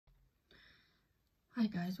Hi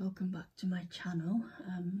guys, welcome back to my channel,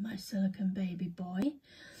 my silicone baby boy.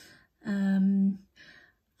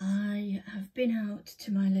 I have been out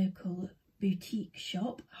to my local boutique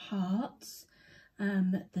shop, Hearts,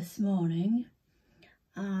 this morning,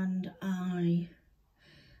 and I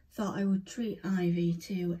thought I would treat Ivy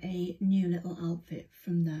to a new little outfit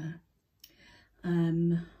from there.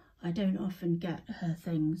 I don't often get her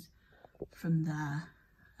things from there.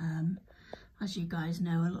 As you guys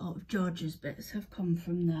know, a lot of George's bits have come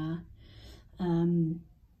from there. And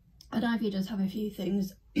Ivy does have a few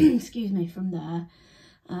things, excuse me, from there.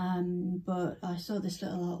 But I saw this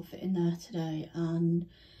little outfit in there today and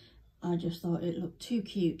I just thought it looked too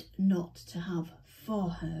cute not to have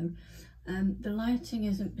for her. The lighting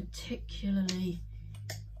isn't particularly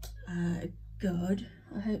good.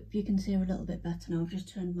 I hope you can see her a little bit better now. I've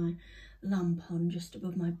just turned my lamp on just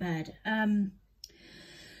above my bed.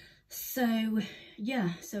 So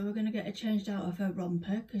yeah, so we're going to get her changed out of her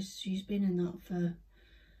romper because she's been in that for,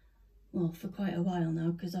 well, for quite a while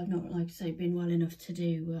now, because I've not, like I say, been well enough to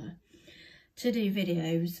do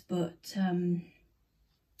videos, but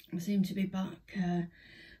I seem to be back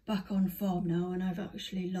on form now, and I've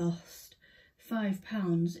actually lost 5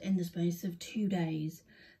 pounds in the space of 2 days.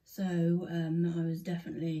 So I was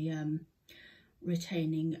definitely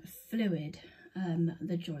retaining fluid,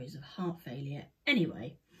 the joys of heart failure.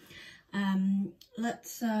 Anyway,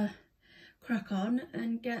 let's crack on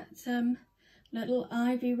and get little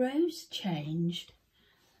Ivy Rose changed.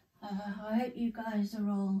 I hope you guys are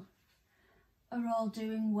all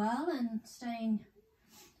doing well and staying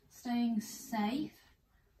safe.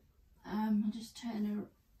 I'll just turn her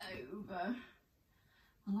over.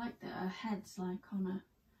 I like that her head's like on a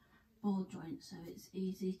ball joint, so it's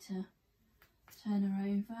easy to turn her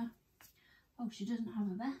over. Oh, she doesn't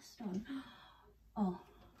have a vest on. Oh,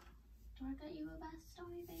 do I get you a vest,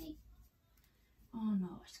 Ivy? Oh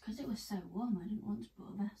no, it's because it was so warm. I didn't want to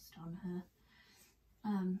put a vest on her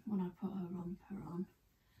when I put her romper on.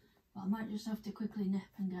 But I might just have to quickly nip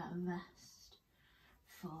and get a vest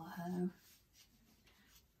for her.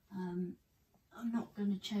 I'm not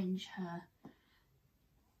going to change her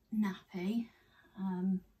nappy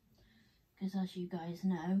because, as you guys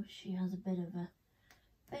know, she has a bit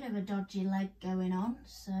of a dodgy leg going on,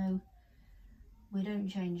 so we don't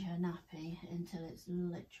change her nappy until it's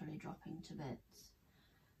literally dropping to bits,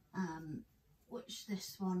 which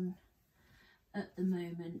this one at the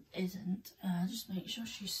moment isn't. Just make sure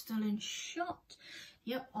she's still in shot.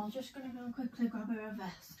 Yep, I'm just going to go and quickly grab her a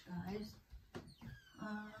vest, guys.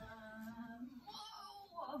 Whoa,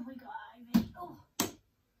 what have we got, Ivy? Oh.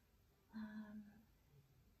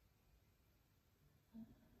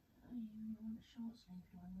 You want a short sleeve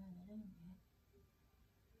one, really, don't you?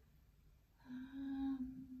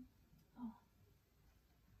 Oh,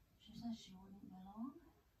 she says she wouldn't be long.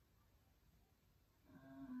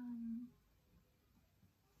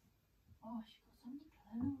 Oh, she's got so many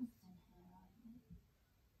clothes in here, Ivy.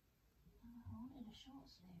 I wanted a short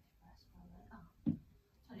sleeve dress from her. Oh,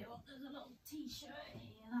 tell you what, there's a little t-shirt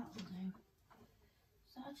here, that'll do.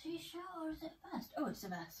 Is that a t-shirt or is it a vest? Oh, it's a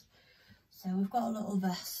vest. So we've got a little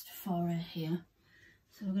vest for her here.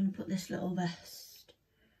 So we're going to put this little vest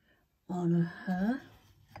on her,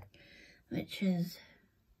 which is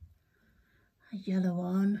a yellow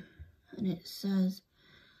one, and it says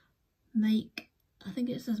I think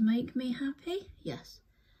it says make me happy. Yes.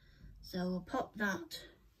 So we'll pop that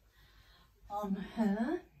on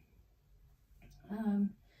her.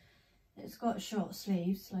 It's got short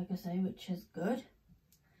sleeves, like I say, which is good,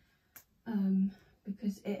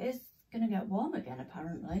 because it is going to get warm again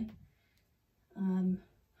apparently,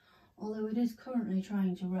 although it is currently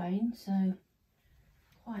trying to rain, so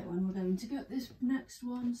quite when we're going to get this next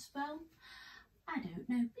one spell, I don't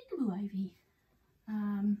know. Peekaboo, Ivy.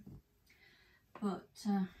 But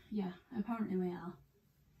yeah, apparently we are,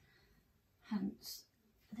 hence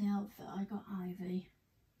the outfit I got Ivy.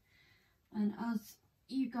 And as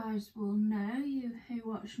you guys will know, you who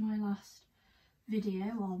watched my last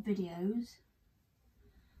video or videos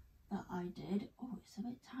that I did. Oh, it's a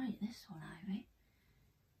bit tight, this one, Ivy.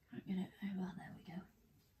 Can't get it over. There we go.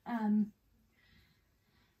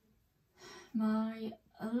 My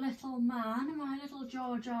little man, my little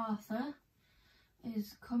George Arthur,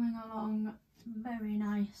 is coming along very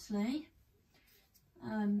nicely.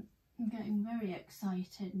 I'm getting very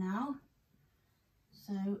excited now,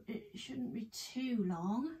 so it shouldn't be too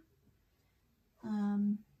long,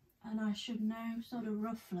 and I should know sort of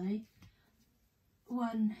roughly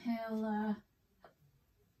when he'll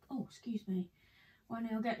oh, excuse me, when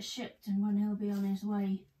he'll get shipped and when he'll be on his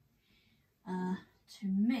way to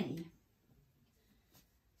me.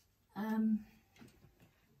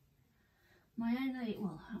 my only,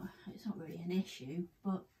 well, it's not really an issue,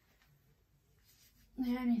 but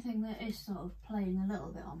the only thing that is sort of playing a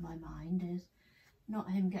little bit on my mind is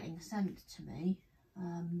not him getting sent to me,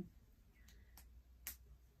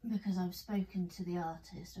 because I've spoken to the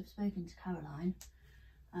artist, I've spoken to Caroline,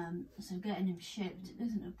 so getting him shipped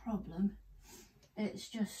isn't a problem. It's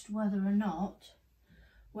just whether or not,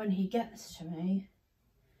 when he gets to me,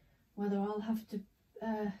 whether I'll have to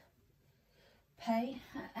pay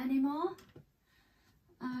anymore.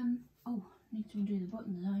 Oh, need to undo the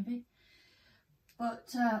buttons, Ivy.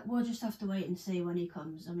 But we'll just have to wait and see when he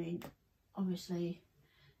comes. I mean, obviously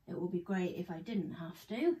it will be great if I didn't have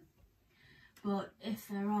to, but if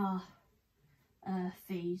there are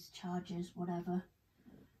fees, charges, whatever,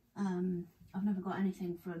 I've never got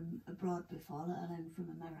anything from abroad before, let alone from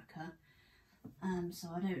America, so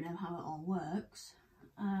I don't know how it all works.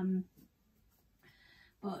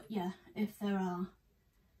 But yeah, if there are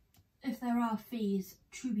fees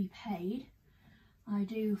to be paid, I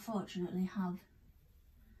do fortunately have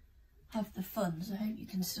the funds. I hope you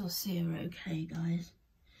can still see her okay, guys.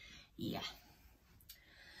 Yeah.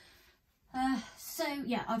 So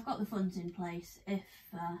yeah, I've got the funds in place if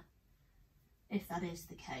that is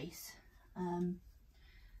the case.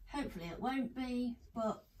 Hopefully it won't be,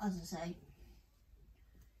 but as I say,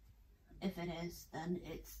 if it is, then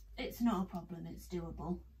it's not a problem, it's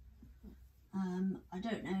doable. I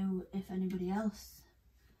don't know if anybody else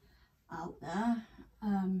out there,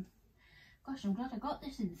 gosh, I'm glad I got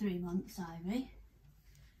this in 3 months, Ivy.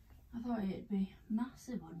 I thought it'd be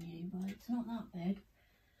massive on you, but it's not that big.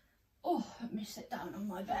 Oh, let me sit down on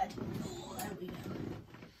my bed. Oh, there we go.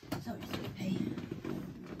 Sorry, sweetie.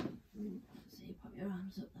 Let's see, put your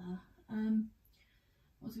arms up there.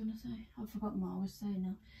 What was I going to say? I've forgotten what I was saying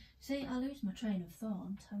now. See, I lose my train of thought.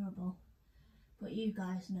 I'm terrible. But you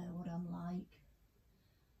guys know what I'm like.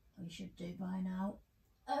 We should do by now.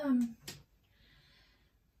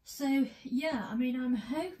 So yeah, I mean, I'm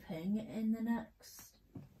hoping in the next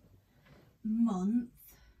month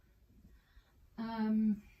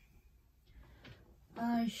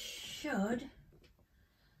I should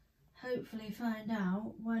hopefully find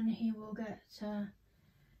out when he will get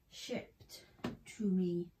shipped to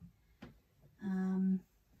me,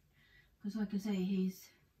 because like I say,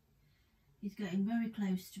 he's getting very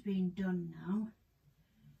close to being done now,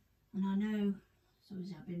 and I know, so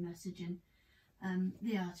obviously I've been messaging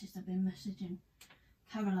the artist, I've been messaging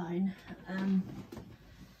Caroline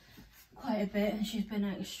quite a bit, and she's been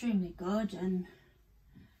extremely good and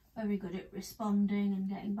very good at responding and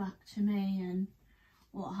getting back to me and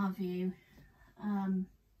what have you.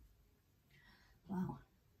 Wow.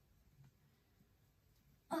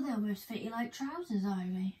 Oh, they almost fit you like trousers,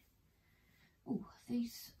 Ivy. Oh,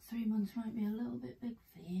 these 3 months might be a little bit big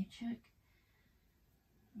for you, chick.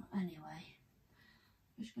 Anyway,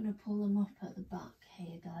 I'm just going to pull them up at the back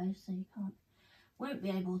here, guys, so you won't be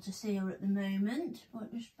able to see her at the moment,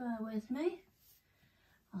 but just bear with me.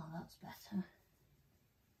 Oh, that's better.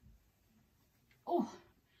 Oh,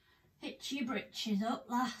 hitch your britches up,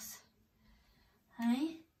 lass.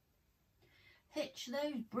 Hey? Hitch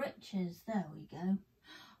those britches. There we go.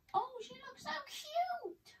 Oh, she looks so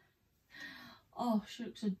cute. Oh, she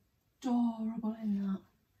looks adorable in that.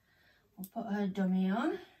 I'll put her dummy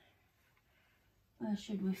on. Where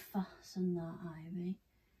should we fasten that, Ivy?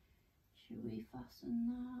 Should we fasten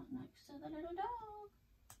that next to the little dog?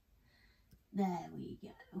 There we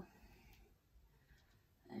go.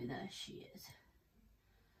 Oh, there she is.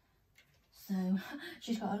 So,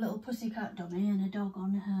 she's got a little pussycat dummy and a dog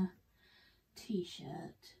on her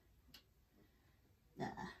t-shirt.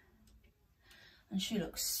 There. And she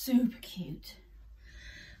looks super cute.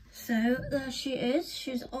 So, there she is.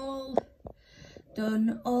 She's all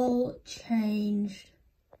done, all changed,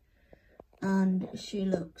 and she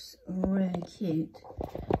looks really cute.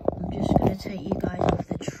 I'm just going to take you guys off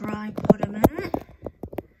the tripod a minute.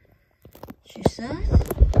 She says.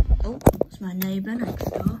 Oh, that's my neighbour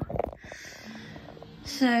next door.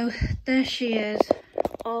 So there she is,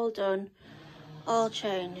 all done, all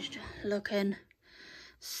changed, looking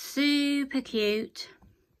super cute.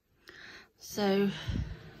 So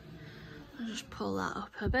I'll just pull that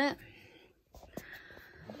up a bit.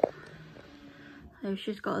 So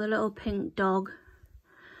she's got the little pink dog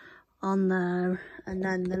on there, and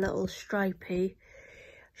then the little stripy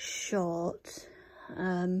shorts,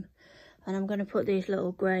 and I'm going to put these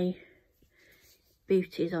little grey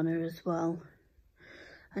booties on her as well.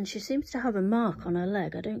 And she seems to have a mark on her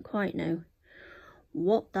leg. I don't quite know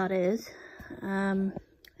what that is.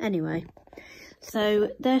 Anyway,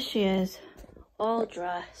 so there she is, all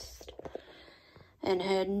dressed. in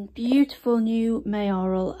her beautiful new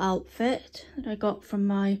mayoral outfit that I got from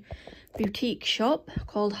my boutique shop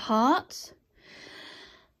called Hearts.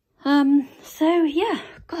 So yeah,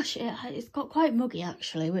 gosh, it's got quite muggy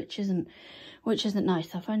actually, which isn't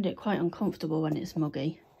nice. I find it quite uncomfortable when it's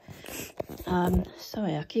muggy.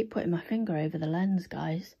 Sorry, I keep putting my finger over the lens,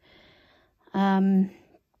 guys. So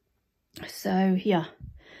yeah,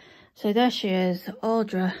 so there she is, all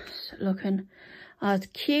dressed, looking as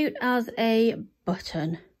cute as a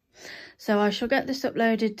button. So I shall get this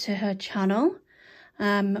uploaded to her channel,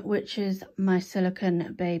 which is My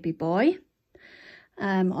Silicone Baby Boy,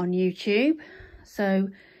 on YouTube. So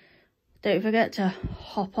don't forget to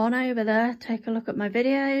hop on over there, take a look at my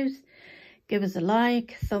videos, give us a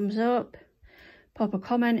like, thumbs up, pop a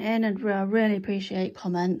comment in, and I really appreciate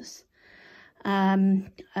comments.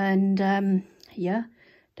 Yeah,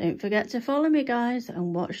 don't forget to follow me, guys,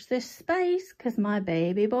 and watch this space, because my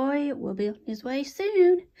baby boy will be on his way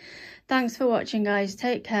soon. Thanks for watching, guys.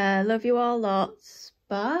 Take care. Love you all lots.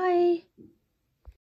 Bye.